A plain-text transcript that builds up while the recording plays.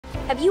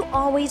Have you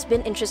always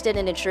been interested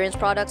in insurance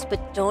products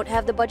but don't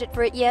have the budget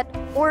for it yet?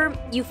 Or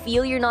you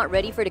feel you're not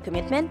ready for the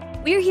commitment?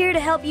 We're here to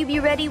help you be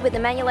ready with the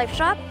Manulife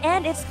Shop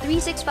and its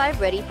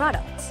 365 Ready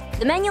products.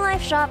 The Manulife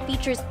Shop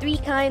features 3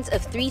 kinds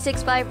of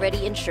 365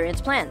 Ready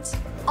insurance plans,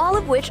 all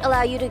of which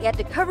allow you to get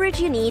the coverage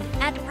you need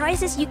at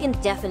prices you can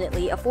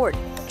definitely afford.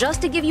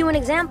 Just to give you an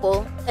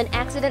example, an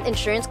accident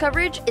insurance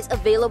coverage is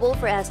available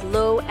for as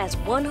low as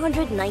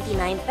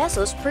 199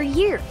 pesos per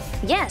year.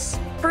 Yes,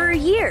 per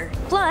year!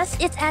 Plus,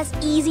 it's as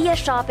easy as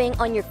shopping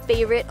on your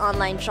favorite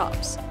online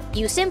shops.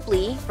 You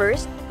simply,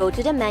 first, go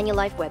to the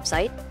Manulife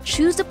website,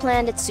 choose the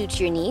plan that suits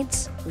your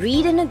needs,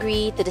 read and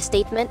agree to the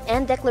statement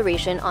and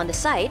declaration on the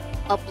site,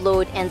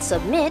 upload and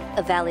submit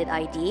a valid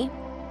ID,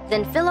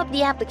 then fill up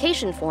the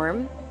application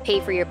form, pay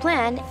for your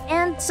plan,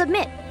 and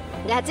submit.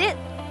 That's it!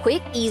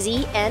 Quick,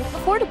 easy, and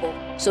affordable.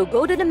 So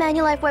go to the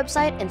Manulife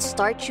website and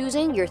start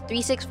choosing your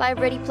 365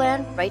 Ready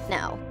plan right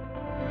now.